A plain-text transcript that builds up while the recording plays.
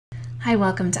Hi,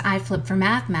 welcome to iFlip for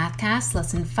Math, Mathcast,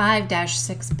 Lesson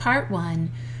 5-6, Part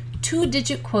 1,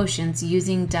 Two-Digit Quotients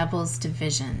Using Doubles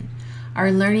Division.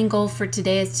 Our learning goal for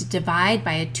today is to divide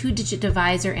by a two-digit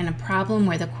divisor in a problem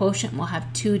where the quotient will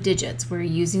have two digits. We're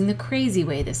using the crazy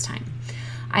way this time.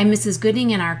 I'm Mrs.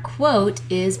 Gooding, and our quote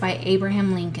is by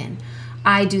Abraham Lincoln.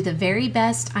 I do the very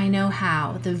best I know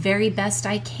how, the very best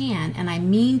I can, and I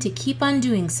mean to keep on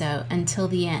doing so until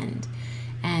the end.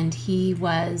 And he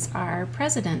was our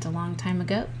president a long time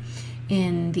ago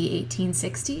in the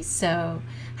 1860s. So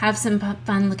have some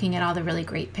fun looking at all the really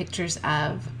great pictures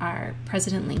of our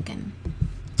President Lincoln.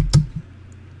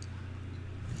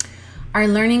 Our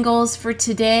learning goals for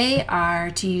today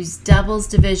are to use doubles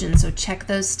division. So check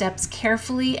those steps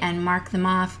carefully and mark them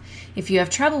off. If you have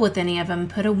trouble with any of them,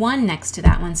 put a 1 next to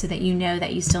that one so that you know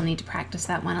that you still need to practice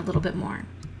that one a little bit more.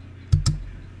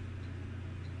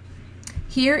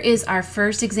 Here is our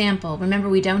first example. Remember,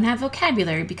 we don't have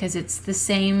vocabulary because it's the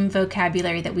same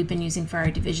vocabulary that we've been using for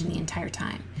our division the entire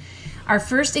time. Our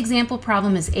first example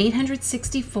problem is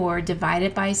 864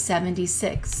 divided by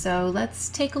 76. So let's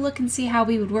take a look and see how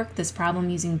we would work this problem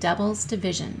using doubles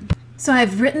division. So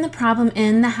I've written the problem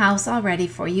in the house already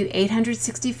for you,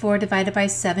 864 divided by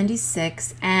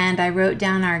 76, and I wrote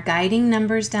down our guiding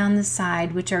numbers down the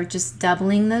side, which are just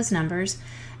doubling those numbers.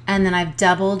 And then I've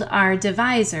doubled our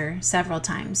divisor several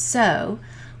times. So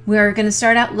we're going to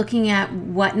start out looking at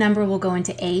what number will go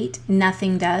into 8.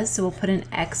 Nothing does, so we'll put an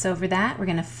X over that. We're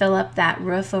going to fill up that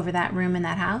roof over that room in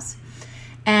that house.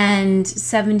 And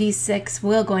 76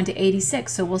 will go into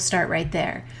 86, so we'll start right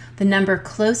there. The number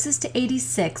closest to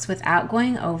 86 without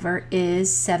going over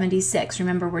is 76.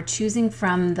 Remember, we're choosing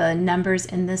from the numbers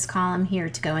in this column here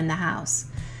to go in the house.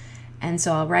 And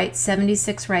so I'll write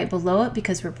 76 right below it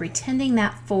because we're pretending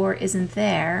that 4 isn't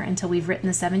there until we've written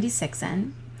the 76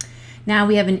 in. Now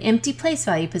we have an empty place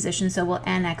value position, so we'll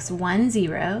annex 1,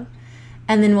 0.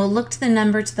 And then we'll look to the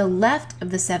number to the left of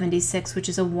the 76, which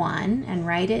is a 1, and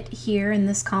write it here in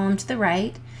this column to the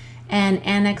right. And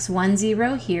annex 1,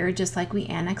 0 here, just like we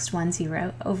annexed 1,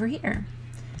 0 over here.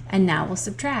 And now we'll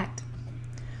subtract.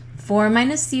 4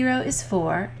 minus 0 is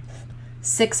 4.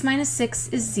 6 minus 6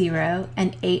 is 0,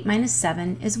 and 8 minus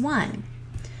 7 is 1.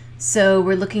 So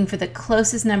we're looking for the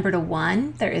closest number to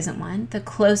 1, there isn't one. The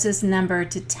closest number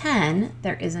to 10,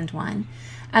 there isn't one.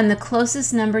 And the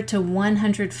closest number to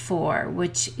 104,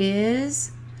 which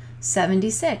is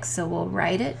 76. So we'll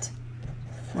write it.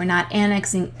 We're not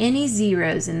annexing any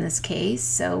zeros in this case,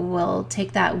 so we'll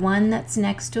take that 1 that's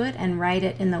next to it and write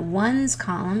it in the ones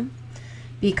column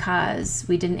because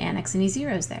we didn't annex any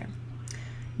zeros there.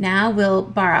 Now we'll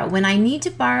borrow. When I need to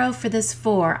borrow for this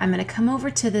 4, I'm going to come over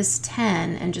to this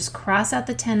 10 and just cross out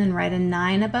the 10 and write a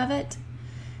 9 above it.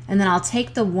 And then I'll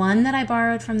take the 1 that I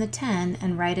borrowed from the 10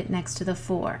 and write it next to the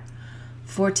 4.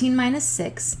 14 minus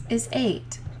 6 is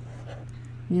 8.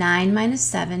 9 minus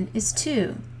 7 is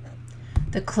 2.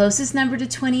 The closest number to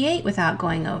 28 without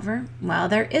going over, well,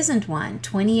 there isn't one.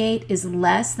 28 is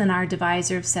less than our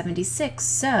divisor of 76,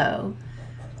 so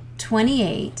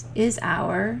 28 is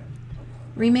our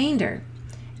remainder.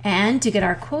 And to get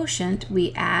our quotient,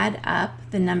 we add up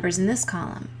the numbers in this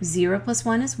column. 0 plus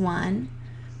 1 is 1.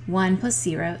 1 plus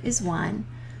 0 is 1.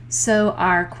 So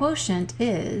our quotient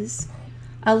is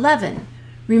 11.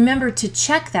 Remember to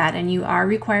check that, and you are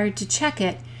required to check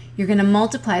it. You're going to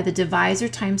multiply the divisor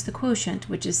times the quotient,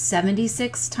 which is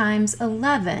 76 times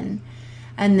 11.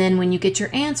 And then when you get your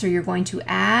answer, you're going to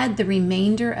add the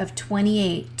remainder of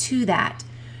 28 to that.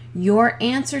 Your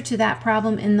answer to that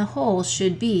problem in the whole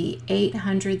should be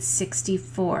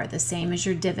 864, the same as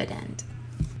your dividend.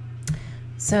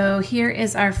 So here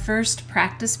is our first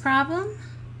practice problem.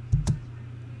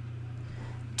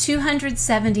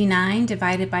 279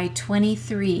 divided by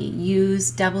 23.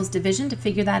 Use doubles division to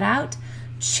figure that out.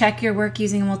 Check your work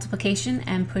using multiplication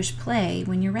and push play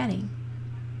when you're ready.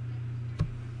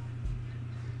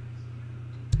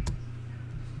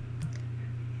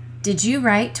 Did you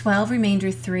write 12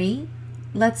 remainder 3?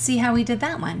 Let's see how we did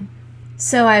that one.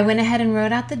 So I went ahead and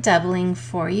wrote out the doubling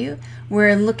for you.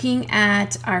 We're looking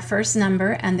at our first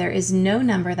number, and there is no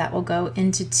number that will go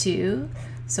into 2.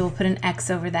 So we'll put an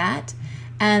X over that.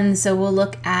 And so we'll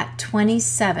look at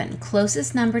 27.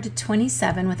 Closest number to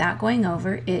 27 without going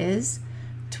over is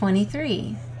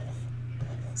 23.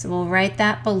 So we'll write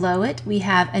that below it. We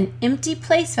have an empty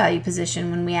place value position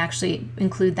when we actually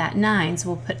include that 9. So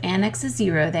we'll put annex a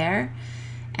 0 there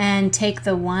and take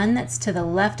the 1 that's to the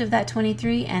left of that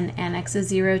 23 and annex a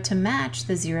 0 to match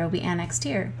the 0 we annexed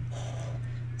here.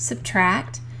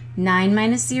 Subtract. 9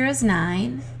 minus 0 is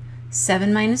 9.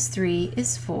 7 minus 3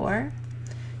 is 4.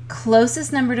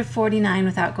 Closest number to 49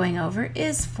 without going over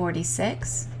is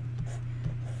 46.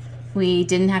 We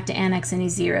didn't have to annex any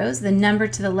zeros. The number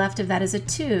to the left of that is a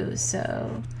 2,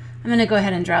 so I'm going to go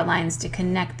ahead and draw lines to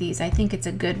connect these. I think it's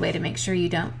a good way to make sure you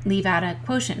don't leave out a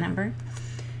quotient number.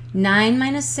 9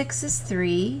 minus 6 is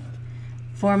 3.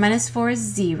 4 minus 4 is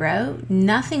 0.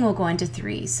 Nothing will go into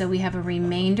 3, so we have a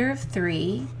remainder of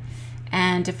 3.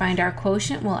 And to find our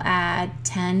quotient, we'll add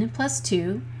 10 plus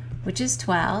 2, which is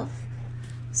 12.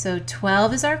 So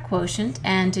 12 is our quotient,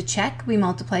 and to check, we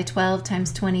multiply 12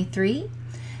 times 23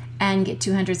 and get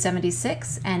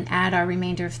 276 and add our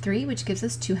remainder of 3, which gives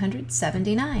us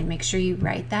 279. Make sure you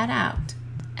write that out.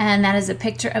 And that is a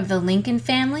picture of the Lincoln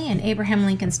family and Abraham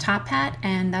Lincoln's top hat,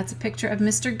 and that's a picture of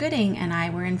Mr. Gooding and I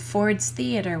were in Ford's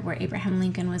Theater where Abraham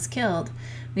Lincoln was killed.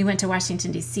 We went to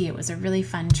Washington, D.C. It was a really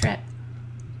fun trip.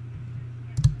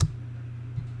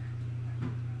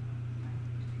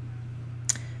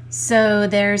 So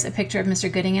there's a picture of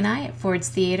Mr. Gooding and I at Ford's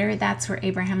Theater. That's where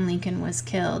Abraham Lincoln was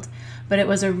killed. But it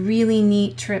was a really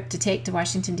neat trip to take to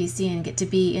Washington, D.C. and get to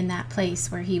be in that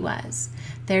place where he was.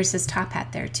 There's his top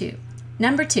hat there too.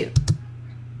 Number 2,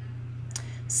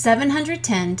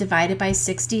 710 divided by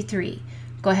 63.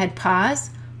 Go ahead, pause,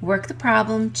 work the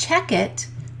problem, check it,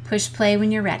 push play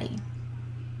when you're ready.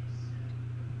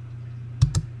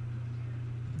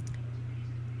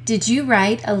 Did you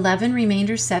write 11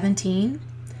 remainder 17?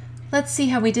 Let's see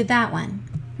how we did that one.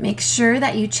 Make sure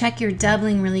that you check your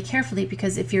doubling really carefully,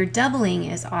 because if your doubling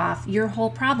is off, your whole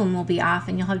problem will be off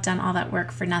and you'll have done all that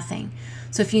work for nothing.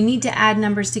 So if you need to add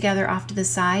numbers together off to the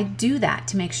side, do that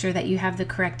to make sure that you have the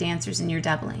correct answers in your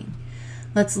doubling.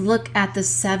 Let's look at the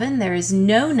 7. There is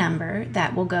no number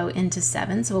that will go into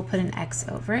 7, so we'll put an X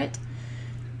over it.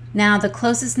 Now the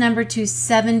closest number to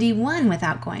 71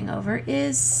 without going over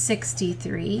is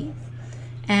 63.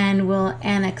 And we'll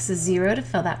annex a 0 to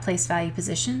fill that place value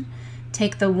position.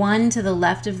 Take the 1 to the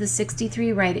left of the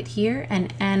 63, write it here,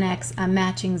 and annex a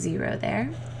matching 0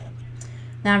 there.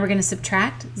 Now we're going to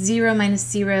subtract. 0 minus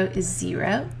 0 is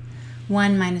 0.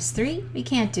 1 minus 3, we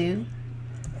can't do.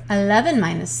 11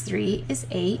 minus 3 is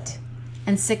 8.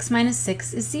 And 6 minus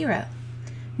 6 is 0.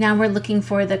 Now we're looking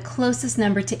for the closest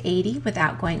number to 80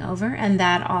 without going over, and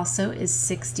that also is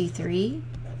 63.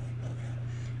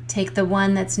 Take the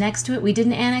 1 that's next to it. We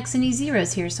didn't annex any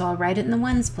zeros here, so I'll write it in the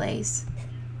 1's place.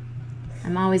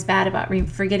 I'm always bad about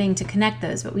forgetting to connect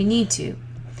those, but we need to.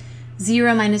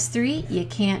 0 minus 3, you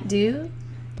can't do.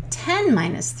 10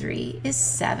 minus 3 is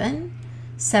 7.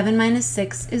 7 minus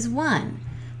 6 is 1.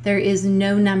 There is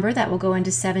no number that will go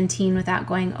into 17 without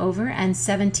going over, and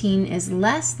 17 is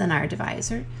less than our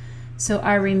divisor. So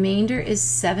our remainder is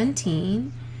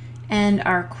 17, and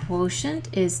our quotient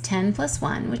is 10 plus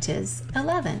 1, which is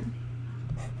 11.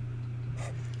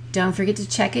 Don't forget to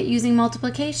check it using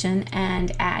multiplication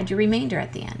and add your remainder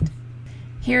at the end.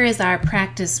 Here is our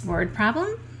practice word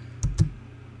problem.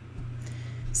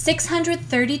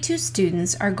 632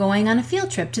 students are going on a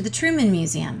field trip to the Truman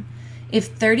Museum. If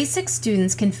 36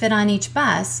 students can fit on each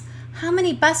bus, how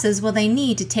many buses will they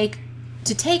need to take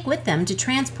with them to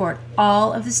transport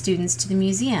all of the students to the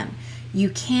museum? You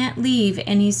can't leave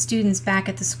any students back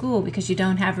at the school because you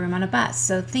don't have room on a bus.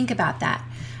 So think about that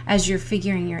as you're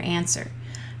figuring your answer.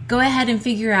 Go ahead and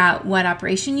figure out what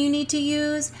operation you need to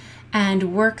use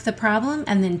and work the problem,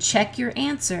 and then check your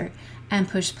answer and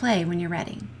push play when you're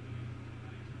ready.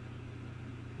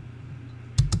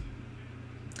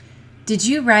 Did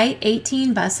you write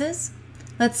 18 buses?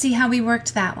 Let's see how we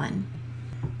worked that one.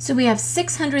 So we have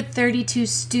 632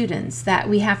 students that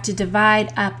we have to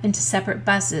divide up into separate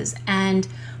buses, and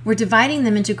we're dividing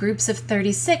them into groups of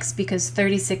 36 because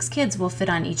 36 kids will fit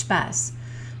on each bus.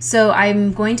 So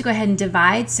I'm going to go ahead and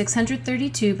divide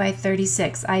 632 by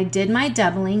 36. I did my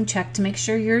doubling, check to make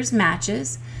sure yours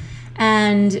matches,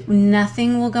 and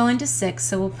nothing will go into 6,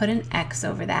 so we'll put an X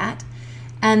over that.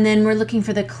 And then we're looking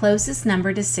for the closest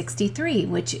number to 63,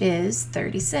 which is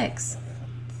 36.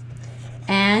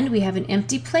 And we have an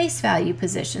empty place value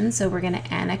position, so we're going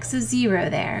to annex a 0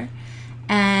 there.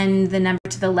 And the number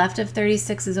to the left of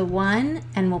 36 is a 1,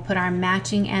 and we'll put our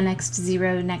matching annexed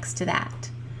 0 next to that.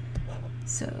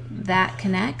 So that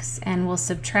connects, and we'll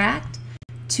subtract.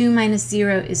 2 minus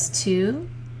 0 is 2.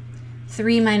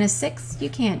 3 minus 6, you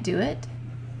can't do it.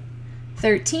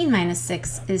 13 minus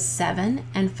 6 is 7,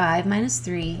 and 5 minus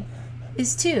 3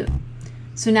 is 2.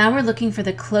 So now we're looking for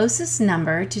the closest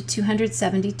number to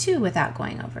 272 without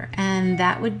going over, and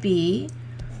that would be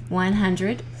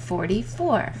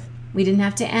 144. We didn't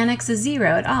have to annex a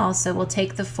 0 at all, so we'll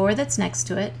take the 4 that's next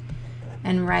to it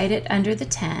and write it under the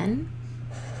 10.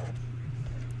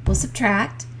 We'll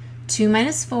subtract. 2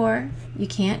 minus 4, you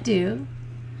can't do.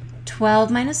 12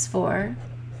 minus 4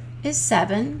 is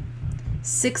 7.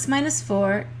 6 minus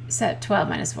 4 12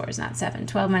 minus 4 is not 7.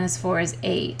 12 minus 4 is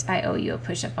 8. I owe you a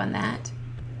push-up on that.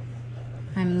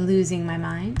 I'm losing my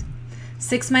mind.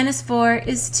 6 minus 4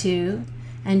 is 2,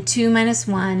 and 2 minus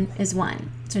 1 is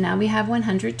 1. So now we have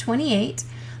 128.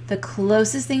 The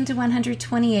closest thing to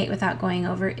 128 without going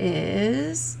over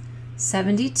is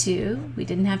 72. We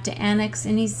didn't have to annex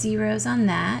any zeros on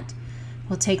that.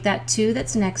 We'll take that 2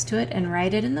 that's next to it and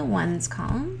write it in the ones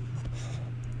column.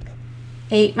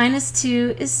 8 minus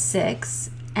 2 is 6,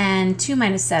 and 2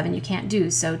 minus 7 you can't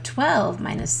do, so 12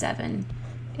 minus 7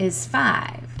 is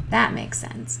 5. That makes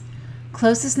sense.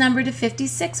 Closest number to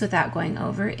 56 without going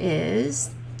over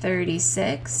is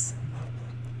 36.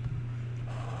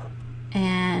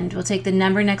 And we'll take the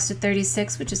number next to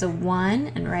 36, which is a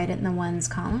 1, and write it in the ones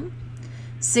column.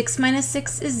 6 minus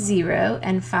 6 is 0,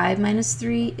 and 5 minus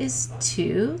 3 is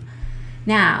 2.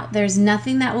 Now, there's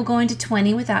nothing that will go into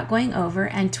 20 without going over,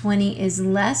 and 20 is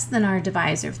less than our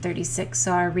divisor of 36,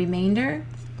 so our remainder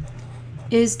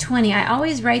is 20. I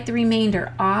always write the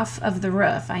remainder off of the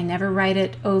roof. I never write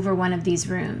it over one of these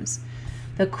rooms.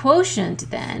 The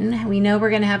quotient then, we know we're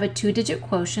going to have a 2-digit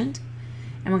quotient,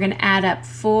 and we're going to add up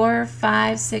 4,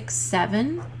 5, 6,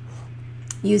 7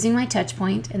 using my touch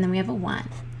point, and then we have a 1.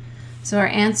 So our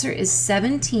answer is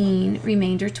 17,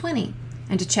 remainder 20.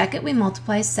 And to check it, we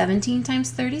multiply 17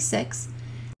 times 36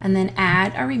 and then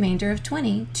add our remainder of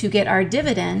 20 to get our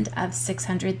dividend of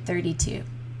 632.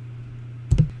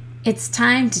 It's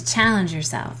time to challenge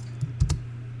yourself.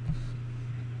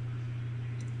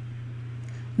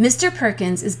 Mr.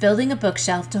 Perkins is building a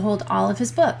bookshelf to hold all of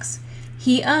his books.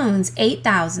 He owns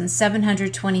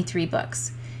 8,723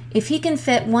 books. If he can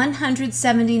fit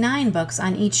 179 books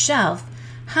on each shelf,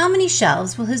 how many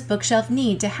shelves will his bookshelf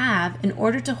need to have in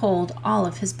order to hold all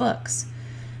of his books?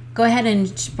 Go ahead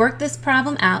and work this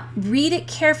problem out. Read it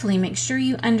carefully. Make sure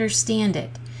you understand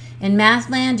it. In math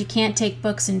land, you can't take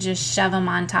books and just shove them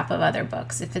on top of other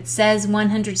books. If it says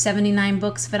 179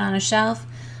 books fit on a shelf,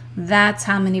 that's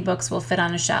how many books will fit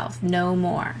on a shelf, no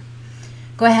more.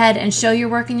 Go ahead and show your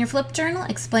work in your flip journal,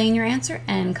 explain your answer,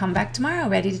 and come back tomorrow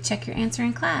ready to check your answer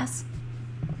in class.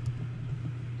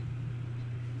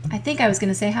 I think I was going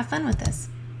to say have fun with this.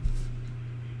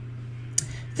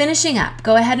 Finishing up,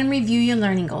 go ahead and review your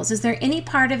learning goals. Is there any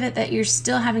part of it that you're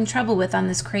still having trouble with on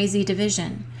this crazy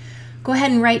division? Go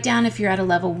ahead and write down if you're at a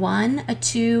level 1, a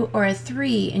 2, or a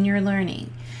 3 in your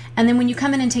learning. And then when you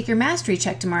come in and take your mastery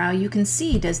check tomorrow, you can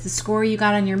see, does the score you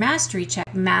got on your mastery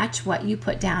check match what you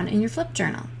put down in your flip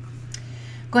journal?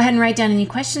 Go ahead and write down any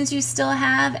questions you still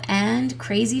have, and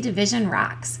crazy division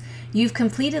rocks. You've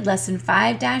completed lesson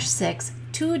 5-6,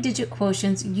 2-digit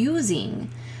quotients using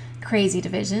crazy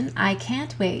division. I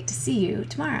can't wait to see you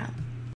tomorrow.